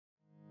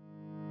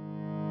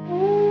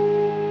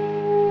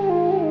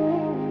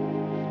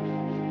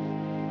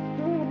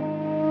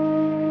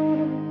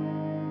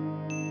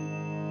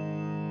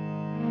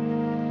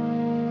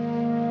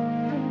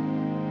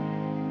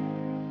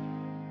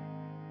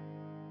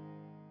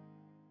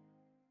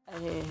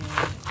I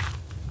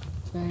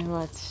very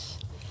much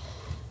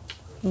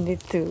need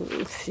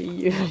to see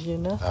you, you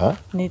know? Huh?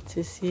 Need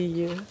to see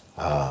you.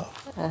 Ah.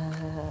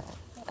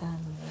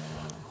 And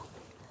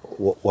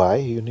Why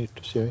you need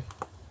to see me?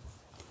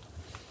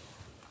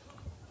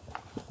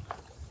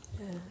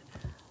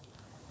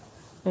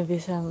 maybe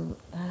some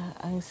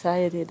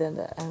anxiety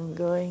that I'm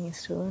going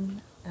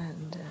soon,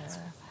 and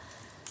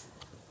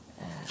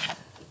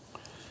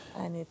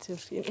I need to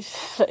finish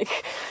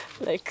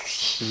like.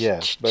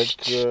 Yes, but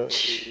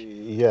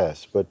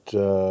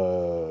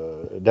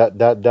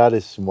that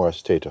is more a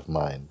state of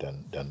mind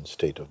than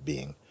state of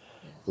being.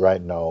 Yes.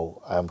 Right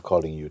now, I'm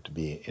calling you to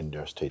be in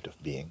their state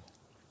of being.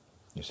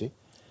 You see,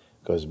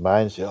 because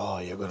mind says, "Oh,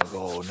 you're gonna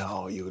go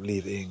now. You're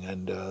leaving,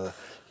 and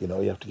you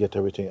have to get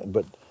everything."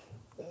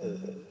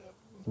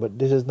 But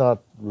this is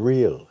not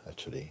real,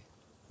 actually.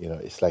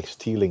 It's like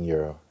stealing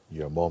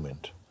your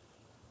moment.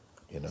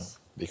 Yes.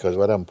 Because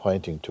what I'm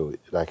pointing to,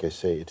 like I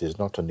say, it is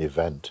not an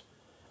event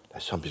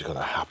that something's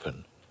gonna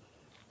happen.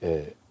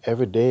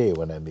 Every day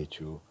when I meet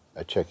you,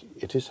 I check.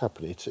 It is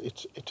happening. It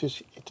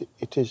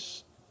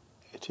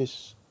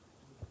is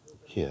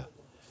here.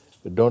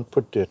 But don't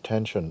put the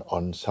attention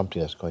on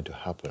something that's going to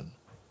happen,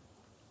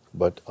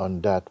 but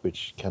on that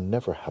which can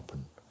never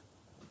happen.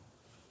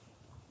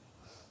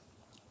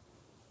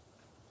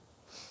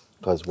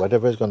 Because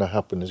whatever is going to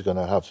happen is going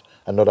to have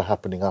another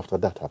happening after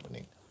that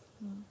happening.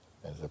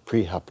 There's a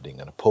pre-happening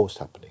and a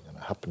post-happening and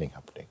a happening.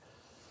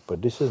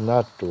 But this is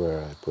not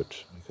where I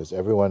put, because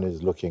everyone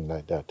is looking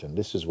like that. And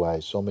this is why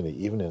so many,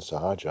 even in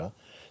Sahaja,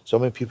 so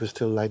many people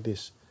still like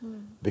this.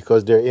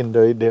 Because they're in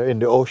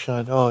the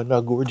ocean. Oh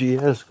no,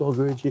 Guruji, yes, go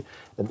Guruji.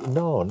 And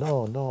no.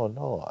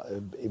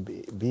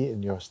 Be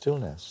in your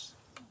stillness.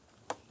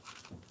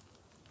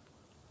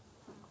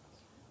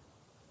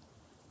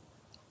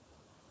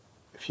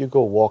 If you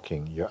go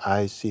walking, your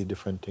eyes see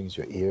different things,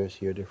 your ears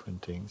hear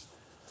different things.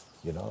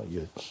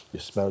 You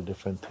smell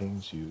different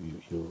things.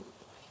 You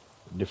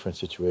different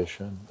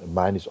situation. The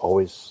mind is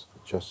always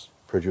just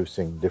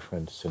producing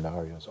different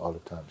scenarios all the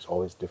time. It's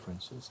always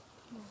differences.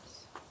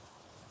 Yes.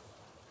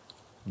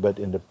 But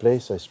in the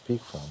place I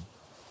speak from,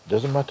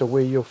 doesn't matter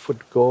where your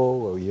foot go,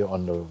 or you're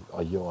on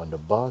the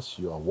bus,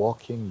 you are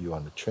walking, you're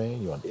on the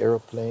train, you're on the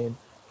airplane,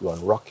 you're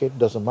on rocket,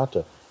 doesn't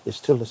matter. It's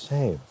still the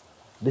same.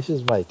 This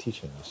is my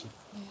teaching, you see.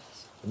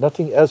 Yes.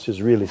 Nothing else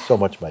is really so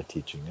much my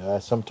teaching.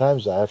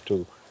 Sometimes I have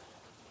to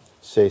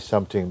say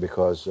something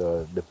because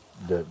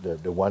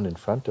the one in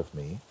front of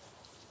me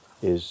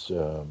is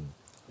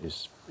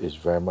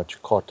very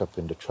much caught up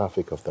in the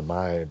traffic of the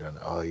mind, and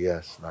oh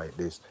yes, like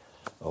this,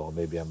 oh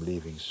maybe I'm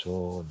leaving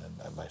soon,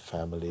 and my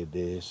family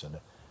this, and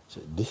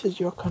so this is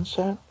your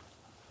concern.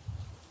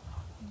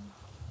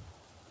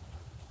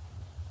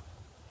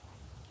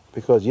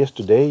 Because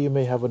yesterday you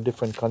may have a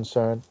different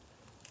concern,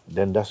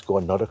 then that's go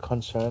another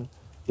concern.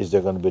 Is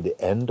there going to be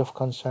the end of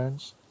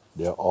concerns?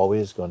 There are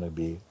always going to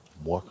be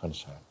more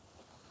concern.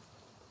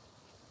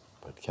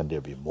 But can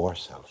there be more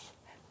self?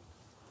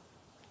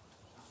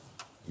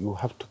 You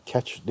have to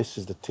catch. This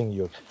is the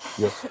thing.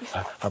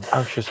 I'm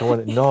anxious. I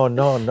want to.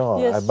 No.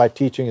 Yes. My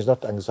teaching is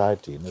not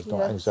anxiety. There's no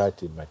Yes.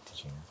 anxiety in my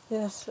teaching.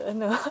 Yes, I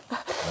know.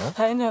 Huh?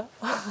 I know.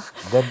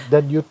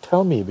 Then you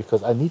tell me,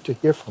 because I need to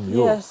hear from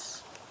you.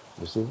 Yes.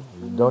 You see,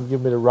 you don't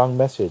give me the wrong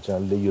message,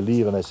 and you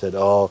leave, and I said,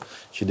 oh,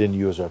 she didn't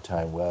use her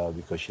time well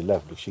because she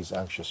left. Look, she's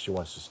anxious. She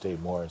wants to stay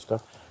more and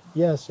stuff.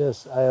 Yes,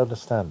 I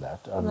understand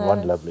that. On one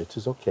Yes. level, it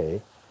is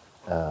okay,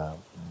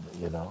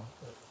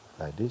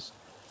 like this.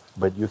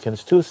 But you can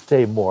still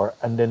stay more,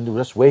 and then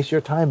just waste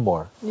your time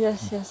more.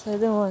 Yes, I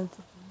don't want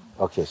to.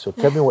 Okay, so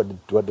tell me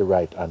what the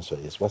right answer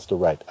is. What's the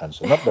right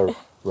answer? Not the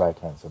right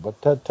answer,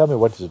 but tell me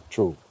what is the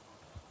true.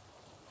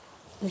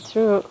 The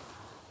truth.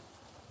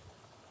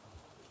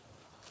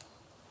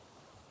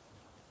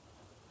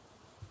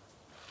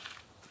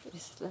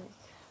 It's like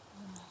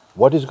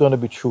What is going to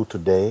be true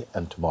today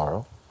and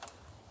tomorrow,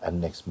 and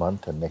next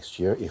month and next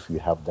year, if you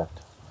have that?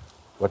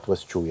 What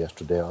was true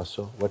yesterday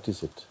also? What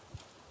is it?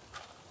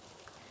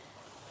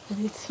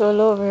 it's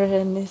all over,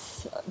 and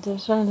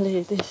there's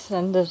only this,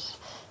 and there's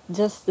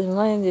just the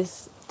mind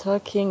is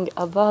talking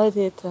about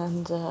it,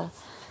 and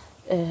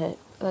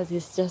what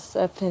is just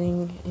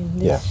happening in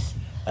this. Yes,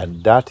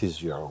 and that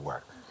is your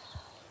work.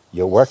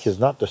 Your work is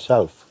not the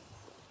self.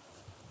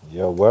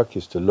 Your work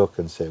is to look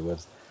and say, well,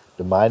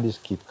 the mind is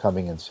keep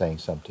coming and saying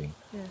something.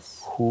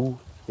 Yes. Who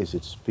is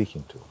it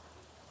speaking to?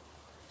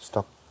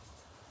 Stop.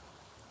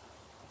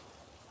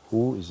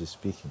 Who is it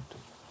speaking to?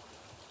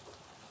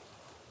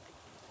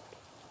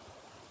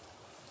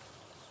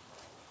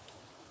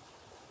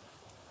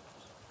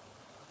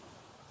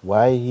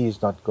 Why he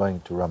is not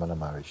going to Ramana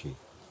Maharishi?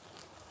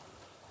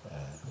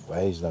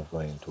 Why he's not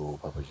going to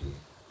Babaji?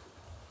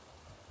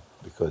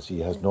 Because he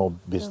has no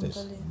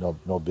business.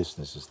 No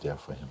business is there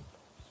for him.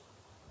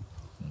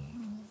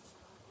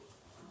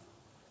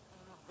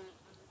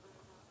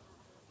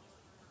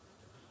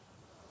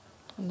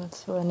 And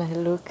that's when I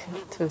look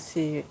to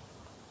see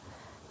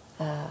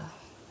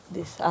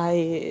this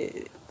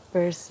I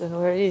person.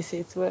 Where is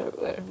it? Where?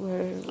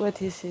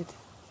 What is it?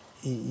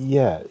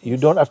 Yeah, you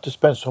don't have to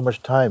spend so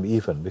much time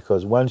even,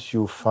 because once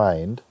you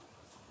find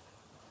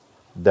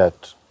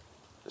that,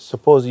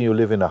 supposing you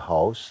live in a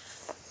house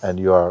and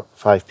you are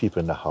 5 people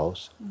in the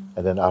house,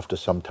 and then after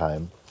some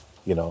time,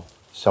 you know,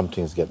 some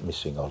things get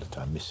missing all the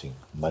time, missing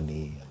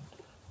money and,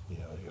 you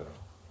know,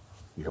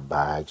 your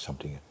bag,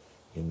 something.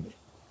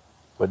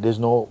 But there's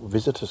no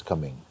visitors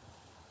coming.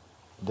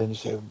 Then you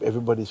say,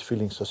 everybody's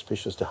feeling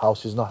suspicious, the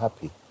house is not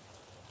happy.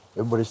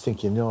 Everybody's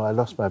thinking, no, I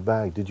lost my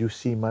bag. Did you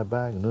see my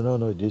bag? No,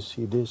 did you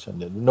see this?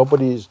 And then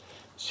nobody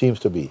seems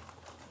to be.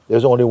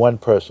 There's only one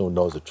person who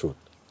knows the truth.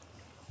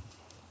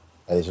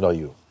 And it's not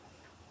you.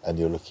 And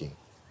you're looking,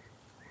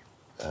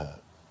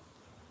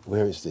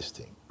 where is this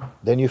thing?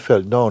 Then you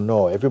felt,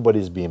 no,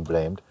 everybody's being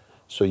blamed.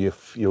 So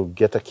you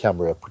get a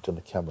camera, put on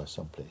the camera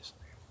someplace.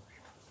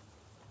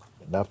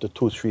 And after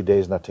 2-3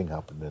 days, nothing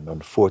happened. And on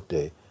the 4th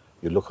day,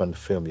 you look on the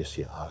film, you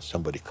see,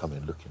 somebody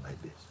coming looking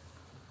like this.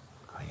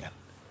 Going in.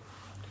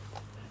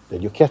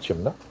 Then you catch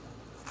him, no?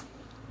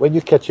 When you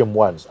catch him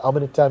once, how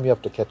many times you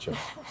have to catch him?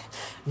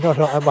 No,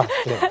 I'm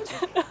asking.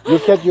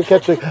 You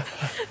catch it,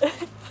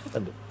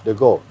 and they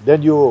go.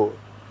 Then you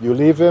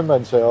leave him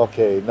and say,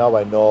 okay, now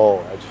I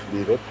know, I just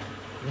leave it.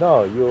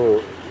 No,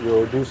 you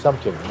do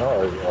something,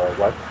 no, or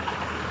what?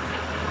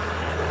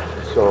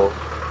 So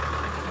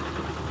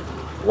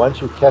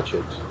once you catch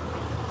it,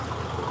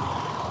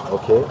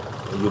 okay,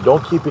 you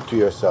don't keep it to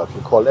yourself.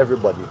 You call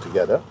everybody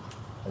together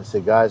and say,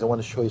 guys, I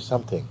want to show you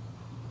something.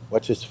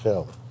 Watch this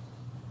film.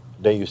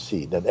 Then you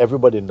see. Then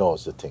everybody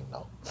knows the thing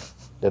now.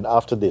 Then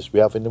after this,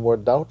 we have any more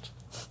doubt?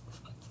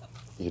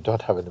 You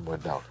don't have any more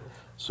doubt.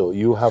 So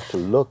you have to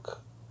look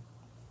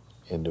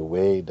in the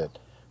way that,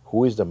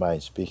 who is the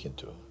mind speaking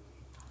to? Is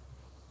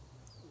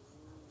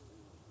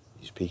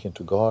he speaking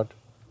to God?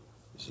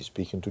 Is he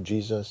speaking to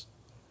Jesus?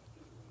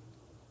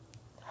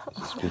 Is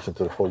he speaking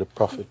to the Holy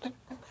Prophet?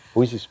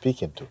 Who is he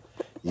speaking to?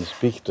 He's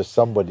speaking to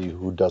somebody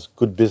who does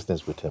good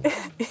business with him.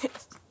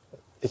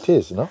 It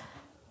is, no?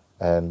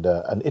 And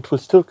it will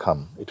still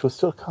come. It will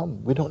still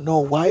come. We don't know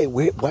why.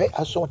 Why it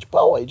has so much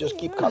power? It just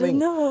keep coming.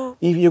 No.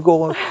 If you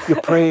go, you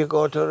pray, you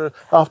go to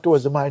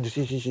afterwards, the mind.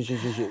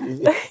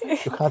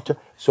 You can't.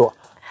 So,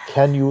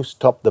 can you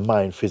stop the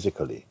mind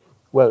physically?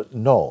 Well,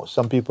 no.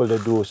 Some people, they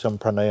do some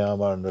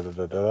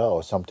pranayama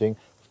or something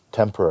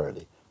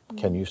temporarily.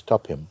 Can you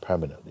stop him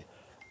permanently?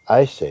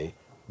 I say,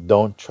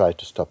 don't try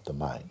to stop the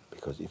mind,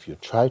 because if you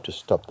try to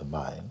stop the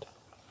mind,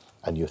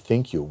 and you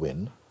think you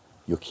win,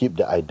 you keep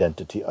the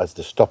identity as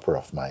the stopper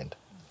of mind.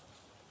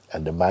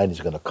 And the mind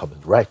is going to come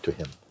right to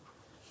him.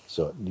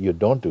 So you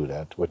don't do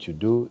that. What you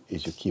do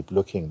is you keep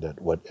looking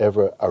that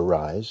whatever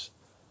arises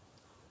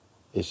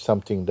is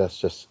something that's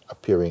just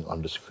appearing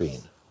on the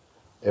screen.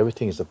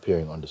 Everything is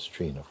appearing on the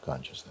screen of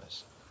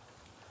consciousness.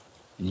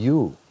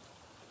 You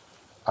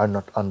are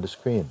not on the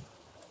screen.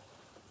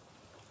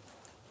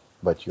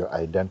 But your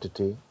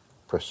identity,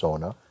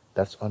 persona,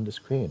 that's on the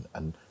screen.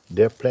 And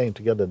they're playing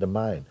together the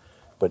mind.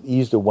 But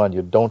he's the one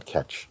you don't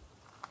catch.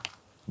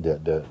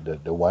 The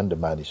one the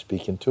man is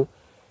speaking to.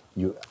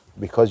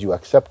 Because you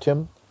accept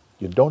him,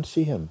 you don't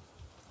see him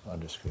on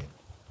the screen.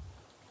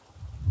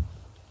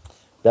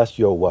 That's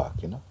your work,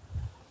 you know.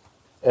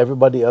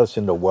 Everybody else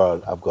in the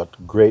world have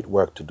got great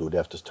work to do. They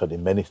have to study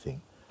many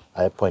things.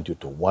 I point you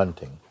to one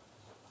thing.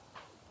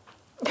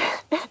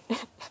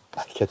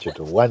 I get you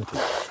to one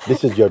thing.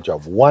 This is your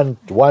job.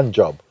 One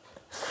job.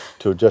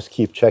 To just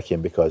keep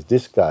checking, because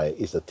this guy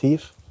is a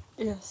thief.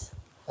 Yes.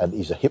 And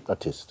he's a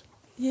hypnotist.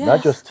 Yes.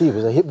 Not just thief,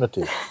 he's a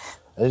hypnotist.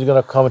 And he's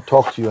going to come and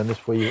talk to you, and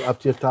this way,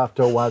 after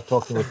a while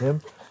talking with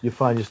him, you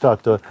find you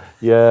start to,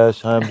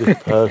 yes, I'm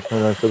this person,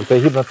 and so they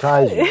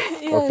hypnotize you.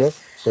 Yes. Okay?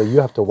 So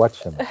you have to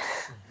watch him.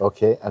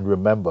 Okay? And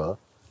remember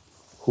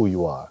who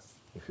you are.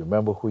 If you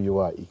remember who you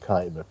are, he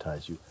can't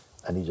hypnotize you.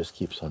 And he just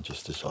keeps on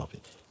just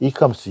dissolving. He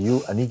comes to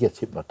you and he gets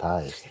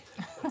hypnotized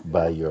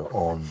by your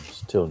own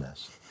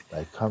stillness.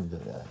 Like,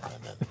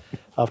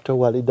 after a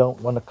while, he don't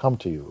want to come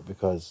to you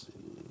because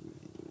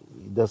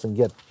he doesn't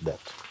get that.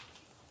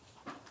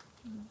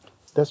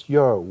 That's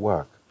your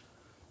work.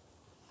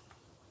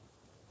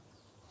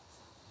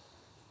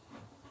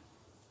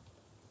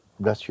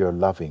 That's your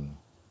loving,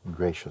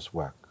 gracious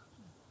work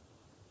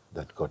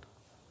that God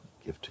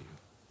gives to you.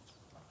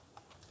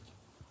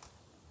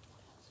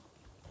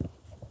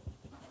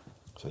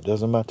 So it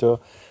doesn't matter,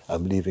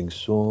 I'm leaving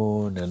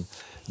soon, and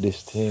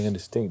this thing and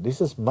this thing.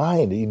 This is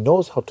mine. He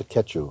knows how to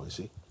catch you, you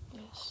see.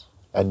 Yes.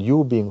 And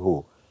you being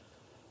who?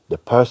 The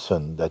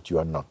person that you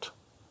are not.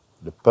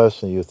 The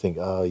person you think,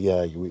 oh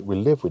yeah, we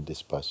live with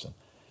this person.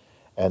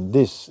 And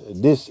this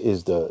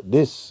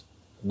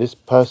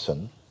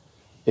person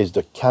is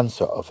the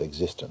cancer of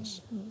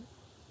existence. Mm-hmm.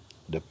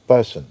 The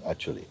person,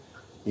 actually,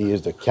 he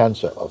is the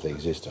cancer of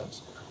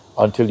existence.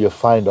 Until you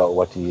find out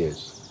what he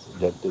is.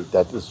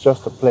 That it's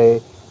just a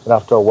play. And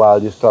after a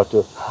while, you start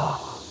to,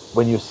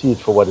 when you see it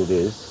for what it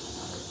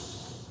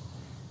is,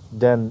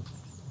 then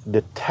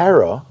the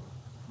terror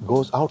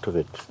goes out of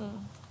it.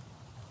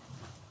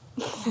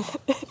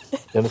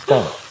 You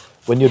understand?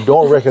 When you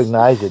don't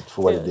recognize it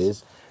for what it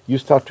is, you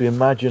start to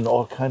imagine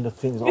all kind of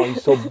things. Oh,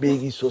 he's so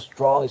big, he's so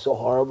strong, he's so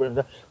horrible.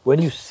 And when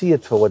you see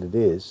it for what it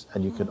is,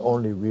 and you can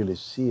only really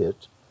see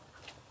it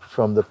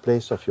from the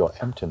place of your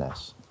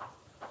emptiness,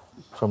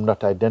 from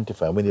not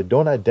identifying. When you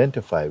don't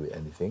identify with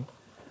anything,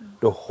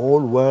 the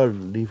whole world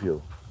will leave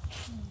you.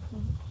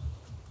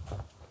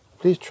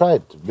 Please try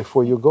it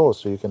before you go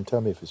so you can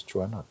tell me if it's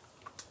true or not.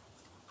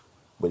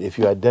 But if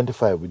you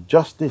identify with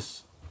just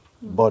this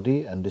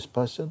body and this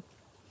person,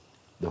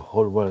 the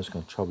whole world is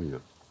going to trouble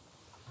you.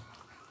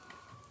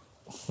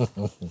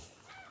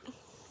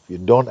 If you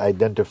don't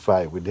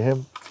identify with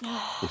him,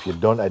 if you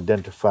don't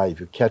identify, if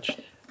you catch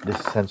this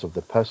sense of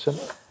the person,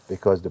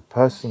 because the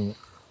person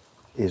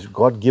is,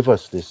 God give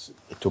us this,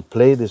 to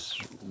play this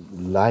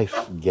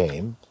life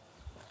game,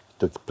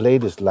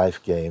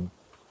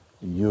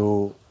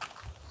 you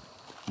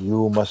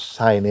must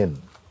sign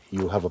in.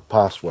 You have a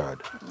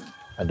password.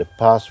 And the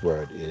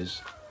password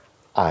is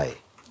I.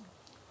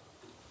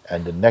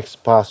 And the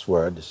next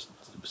password is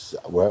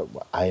where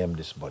I am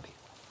this body.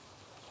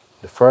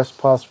 The first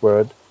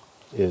password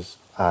is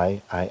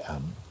I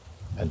am.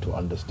 And to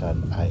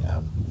understand I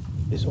am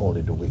is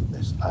only the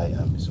weakness. I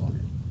am is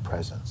only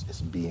presence,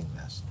 it's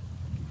beingness.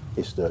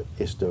 It's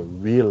the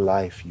real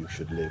life you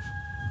should live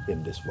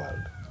in this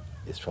world.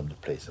 It's from the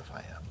place of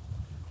I am.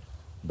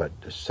 But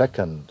the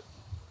second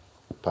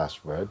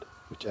password,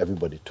 which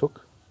everybody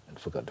took and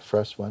forgot the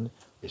first one,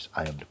 is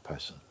I am the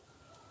person.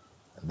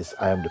 And this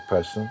I am the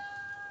person,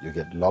 you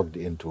get logged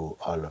into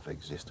all of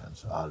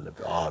existence, all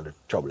the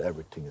trouble,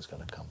 everything is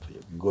going to come for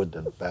you. Good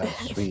and bad,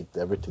 sweet,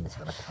 everything is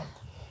going to come.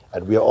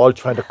 And we are all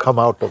trying to come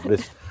out of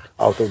this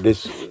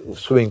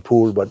swimming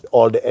pool, but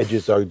all the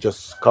edges are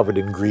just covered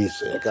in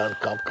grease. You can't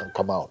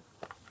come out.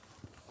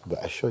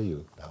 But I show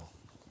you now.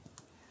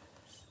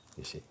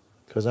 You see,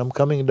 because I'm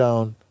coming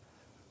down.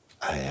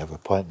 I have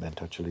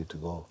appointment actually to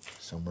go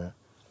somewhere.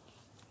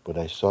 But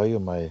I saw you,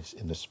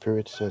 in the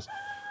spirit says,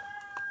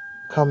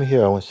 come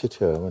here, I want to sit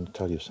here, I want to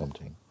tell you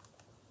something.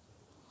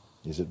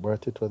 Is it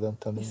worth it what I'm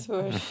telling you? It's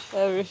worth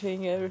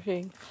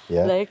everything.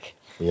 Yeah? Like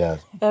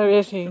Yes.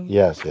 everything.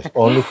 Yes.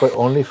 Only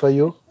for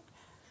you?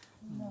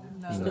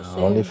 It's the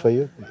same. Only for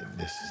you?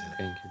 This is it.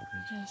 Thank you.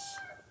 Yes.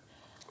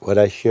 What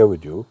I share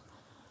with you,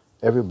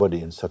 everybody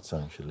in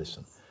satsang should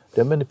listen.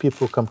 There are many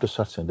people who come to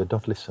satsang, they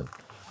don't listen.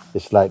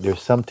 It's like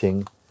there's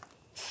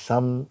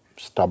some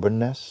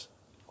stubbornness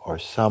or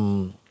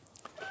some,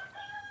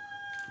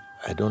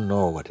 I don't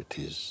know what it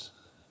is.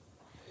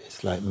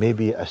 It's like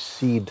maybe a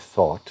seed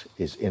thought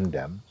is in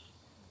them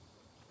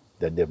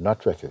that they've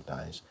not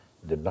recognized,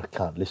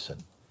 can't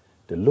listen.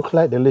 They look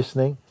like they're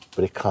listening,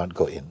 but they can't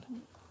go in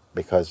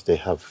because they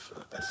have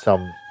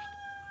some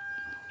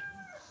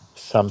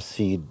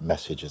seed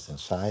messages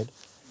inside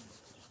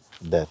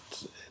that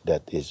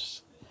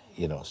is,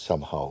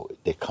 somehow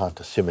they can't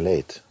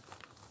assimilate.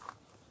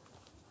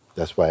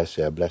 That's why I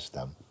say I bless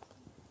them.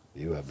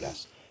 You are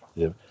blessed.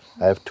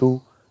 I have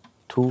two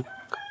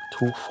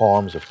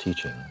forms of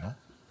teaching. Huh?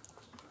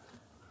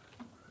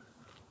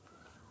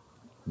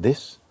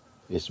 This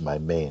is my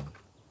main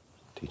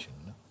teaching,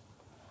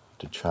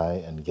 to try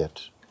and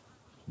get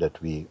that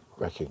we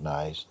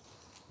recognize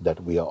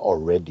that we are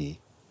already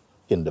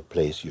in the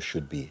place you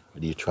should be,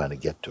 that you're trying to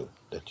get to,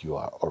 that you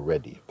are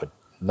already. But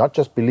not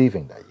just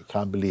believing that, you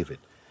can't believe it.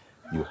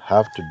 You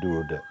have to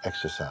do the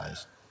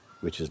exercise,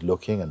 which is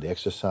looking, and the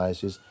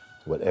exercise is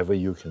whatever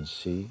you can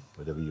see,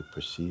 whatever you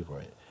perceive,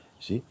 or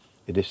see,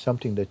 it is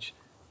something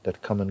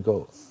that come and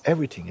go.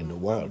 Everything in the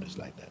world is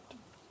like that.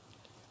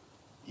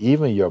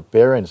 Even your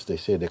parents, they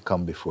say they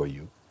come before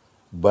you,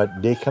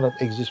 but they cannot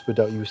exist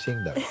without you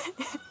seeing them.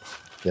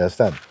 You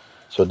understand?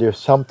 So there's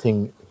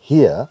something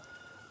here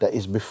that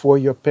is before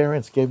your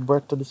parents gave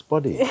birth to this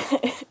body,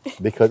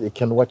 because it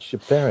can watch your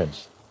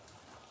parents.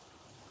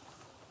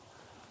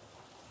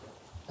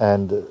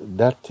 And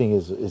that thing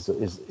is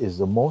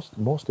the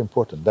most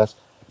important. That's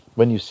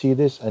when you see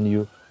this and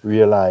you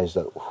realize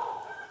that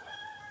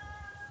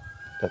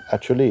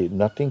actually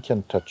nothing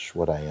can touch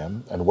what I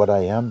am, and what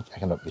I am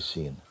cannot be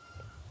seen.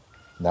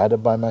 Neither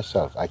by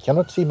myself. I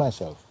cannot see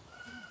myself.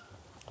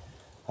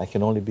 I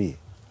can only be.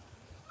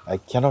 I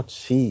cannot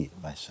see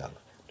myself.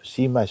 To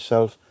see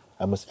myself,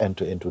 I must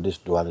enter into this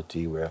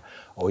duality where,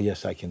 oh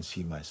yes, I can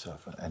see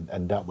myself.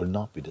 And that will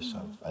not be the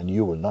self. And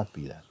you will not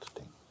be that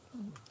thing.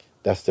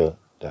 That's the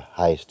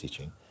highest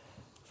teaching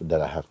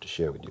that I have to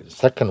share with you. The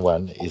second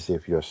one is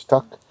if you're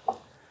stuck,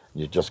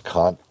 you just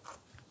can't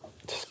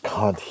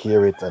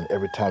hear it, and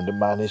every time the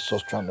mind is so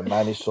strong,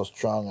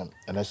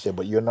 and I say,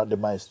 but you're not the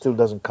mind, it still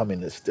doesn't come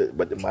in,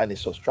 but the mind is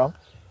so strong,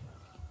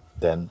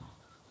 then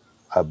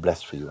I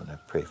bless for you and I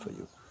pray for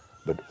you.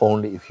 But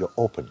only if you're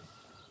open.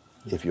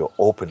 If you're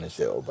open and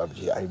say, oh,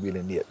 Babaji, I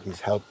really need it,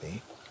 please help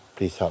me,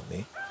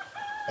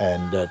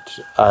 and that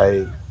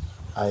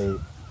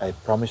I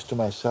promise to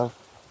myself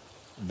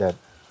that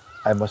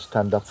I must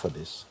stand up for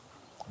this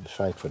and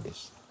fight for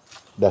this.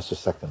 That's the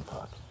second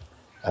part.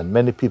 And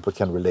many people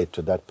can relate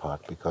to that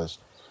part because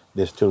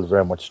they're still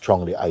very much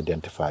strongly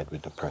identified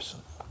with the person,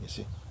 you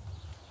see.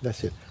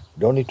 That's it.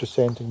 Don't need to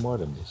say anything more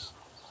than this.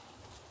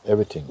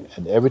 Everything.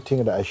 And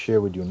everything that I share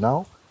with you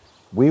now,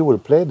 we will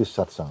play this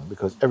satsang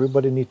because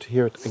everybody needs to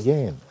hear it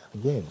again.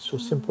 Again. It's so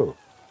simple.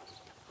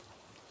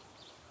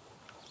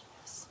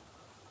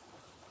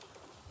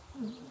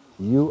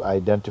 You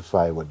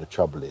identify what the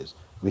trouble is.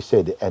 We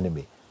say the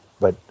enemy.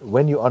 But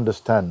when you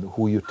understand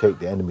who you take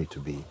the enemy to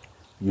be,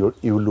 you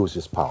lose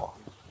his power.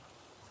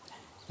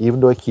 Even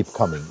though he keeps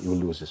coming, you will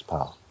lose his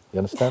power. You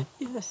understand?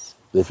 Yes.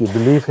 If you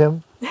believe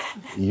him,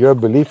 your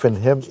belief in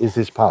him is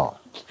his power.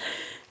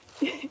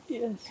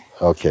 Yes.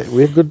 Okay,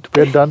 we're good.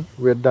 We're done.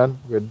 We're done.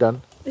 We're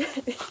done.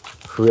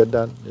 We're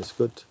done. It's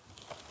good.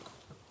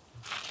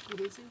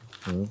 Good easy.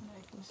 I can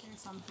share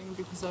something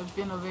because I've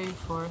been away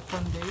for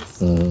 10 days.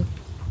 Mm.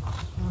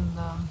 And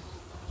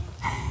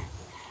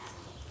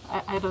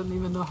I don't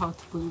even know how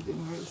to put it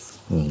in words.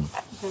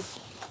 But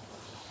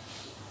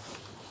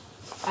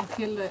I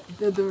feel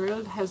that the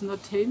world has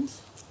not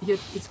changed, yet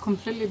it's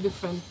completely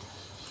different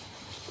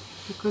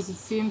because it's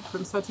seen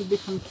from such a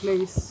different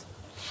place.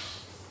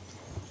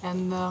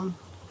 And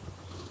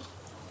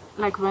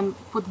like when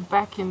put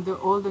back in the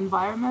old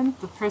environment,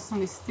 the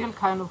person is still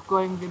kind of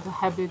going with the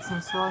habits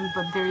and so on,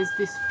 but there is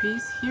this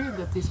piece here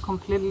that is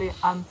completely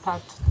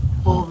untouched,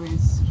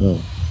 always.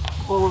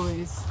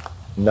 Always.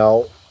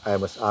 Now I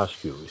must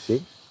ask you, you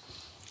see,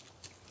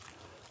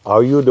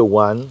 are you the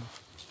one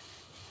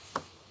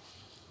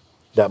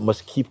that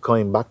must keep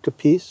coming back to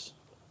peace?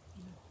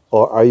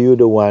 Or are you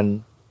the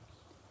one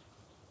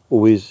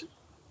who is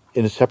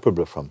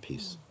inseparable from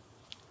peace?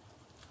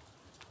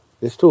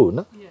 It's true,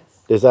 no? Yes.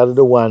 There's either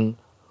the one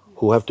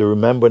who have to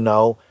remember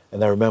now,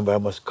 and I remember I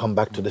must come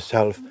back to the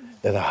self,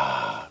 then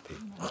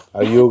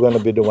are you going to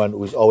be the one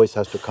who always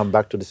has to come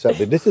back to the self?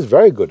 This is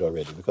very good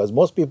already, because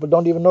most people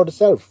don't even know the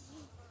self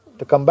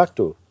to come back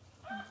to.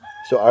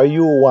 So are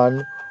you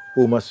one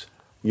who must,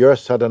 your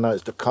sadhana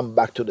is to come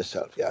back to the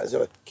self? Yeah, is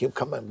it keep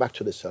coming back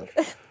to the self?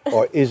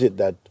 Or is it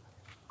that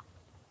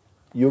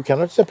you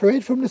cannot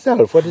separate from the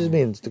self? What does it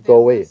mean to go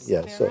away?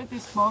 Yeah, there were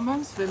these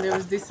moments when there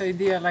was this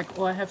idea like,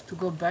 oh, I have to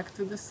go back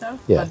to the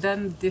self. Yeah. But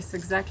then this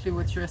exactly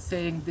what you're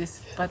saying,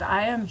 this, but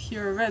I am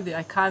here already,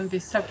 I can't be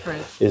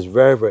separate. It's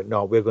very, very,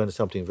 no, we're going to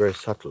something very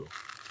subtle.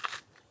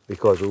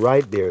 Because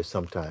right there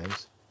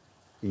sometimes,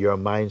 your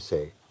mind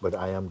say, but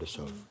I am the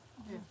self.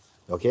 Yes.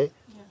 Okay?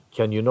 Yeah.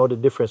 Can you know the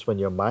difference when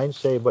your mind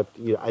say, but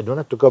I don't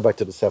have to go back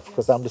to the self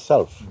because I'm the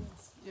self?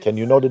 Yes. Can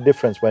you know the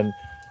difference when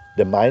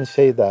the mind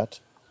say that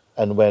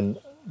and when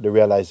the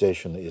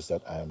realization is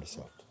that I am the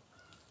self?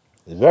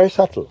 It's very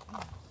subtle.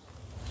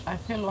 I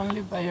feel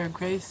only by your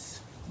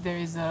grace there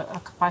is a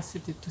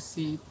capacity to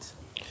see it.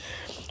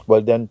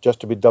 Well, then,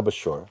 just to be double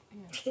sure,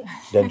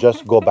 Yes. then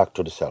just go back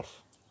to the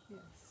self. Yes.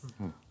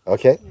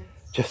 Okay? Yes.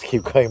 Just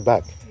keep going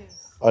back.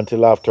 Yes.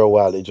 Until after a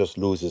while, it just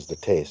loses the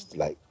taste,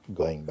 like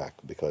going back,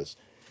 because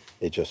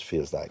it just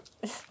feels like,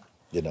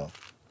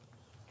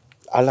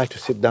 I like to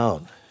sit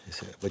down. You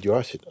say, but you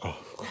are sitting. Oh,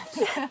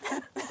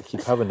 I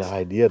keep having the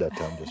idea that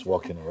I'm just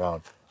walking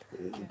around.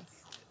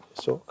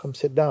 So come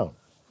sit down,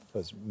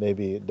 because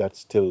maybe that's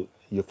still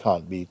you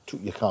can't be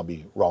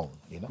wrong.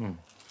 You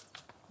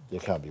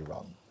can't be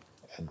wrong,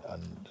 and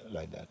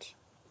like that.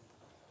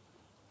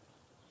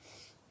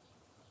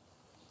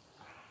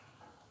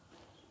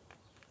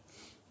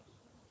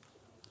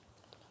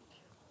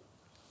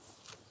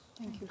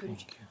 Thank you,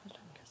 Guruji.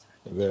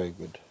 Very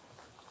good.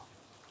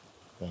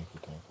 Thank you.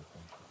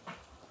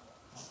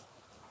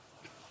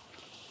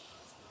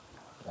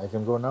 I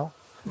can go now?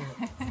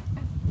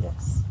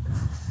 Yes.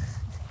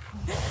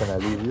 Can I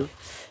leave you?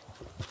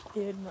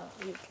 You know,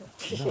 you can.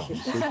 No.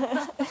 See?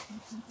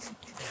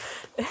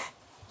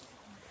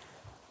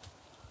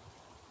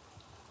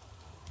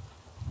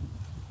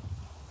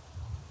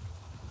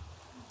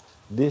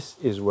 This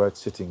is worth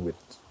sitting with.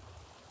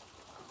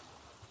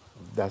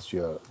 That's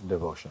your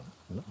devotion,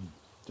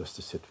 just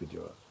to sit in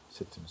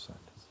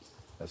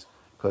silence.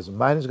 Because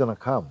mind is going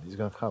to come. He's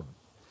going to come.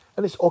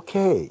 And it's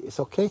okay. It's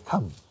okay,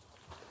 come.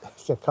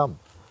 It can come.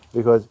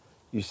 Because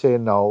you say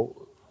now,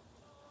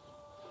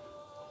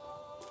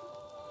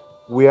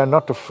 we are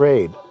not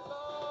afraid.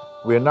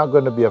 We are not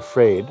going to be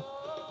afraid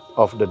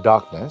of the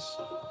darkness,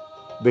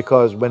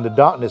 because when the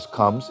darkness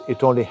comes,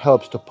 it only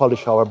helps to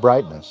polish our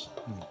brightness.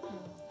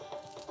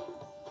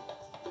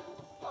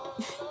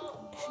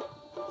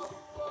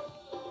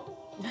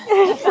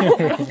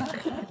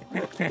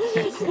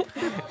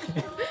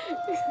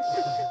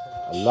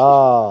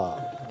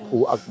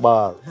 Allahu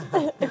Akbar.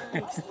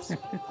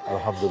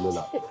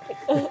 Alhamdulillah.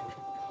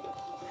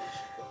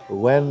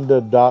 When the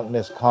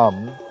darkness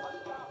comes,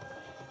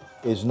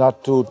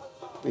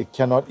 he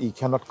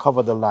cannot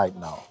cover the light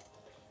now.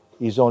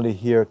 He's only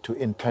here to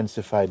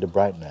intensify the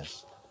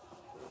brightness.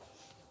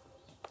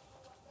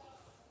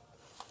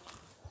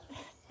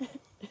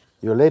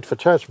 You're late for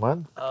church,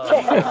 man.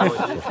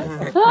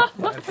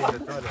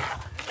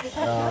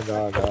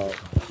 No.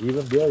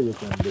 Even there you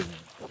can do it.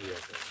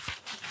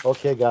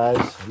 Okay,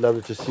 guys,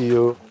 lovely to see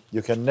you.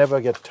 You can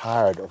never get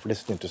tired of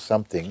listening to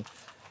something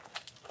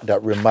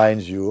that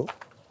reminds you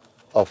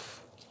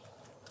of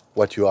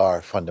what you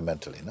are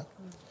fundamentally, no?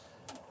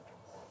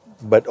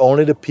 But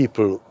only the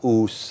people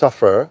who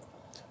suffer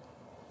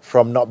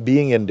from not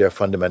being in their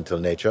fundamental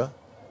nature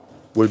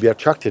will be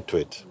attracted to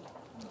it,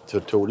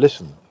 to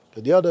listen.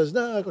 To the others,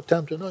 no, I got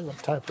time to know, I got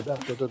time for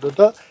that, da, da, da,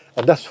 da.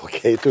 And that's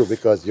okay too,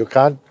 because you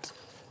can't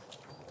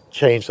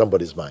change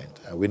somebody's mind.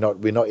 And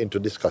we're not into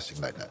discussing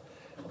like that.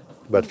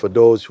 But for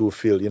those who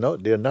feel,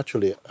 they're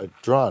naturally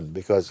drawn,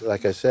 because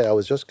like I said, I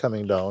was just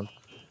coming down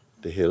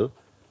the hill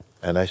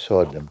and I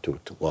saw them two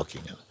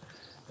walking.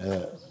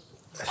 I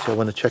said, I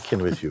want to check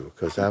in with you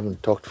because I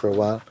haven't talked for a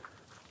while.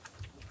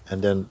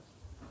 And then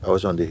I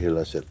was on the hill.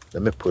 I said,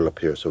 let me pull up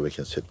here so we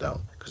can sit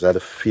down, because I had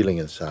a feeling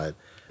inside,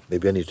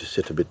 maybe I need to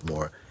sit a bit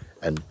more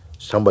and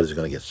somebody's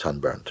going to get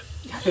sunburnt.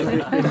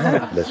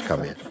 Let's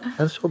come in. And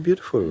it's so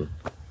beautiful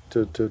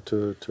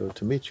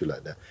to meet you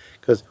like that.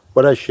 Because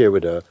what I share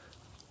with her,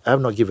 I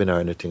have not given her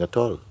anything at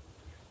all.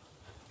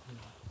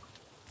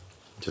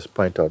 Just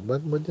point out,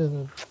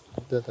 and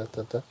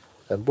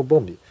boom,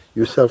 boom,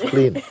 you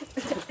self-clean.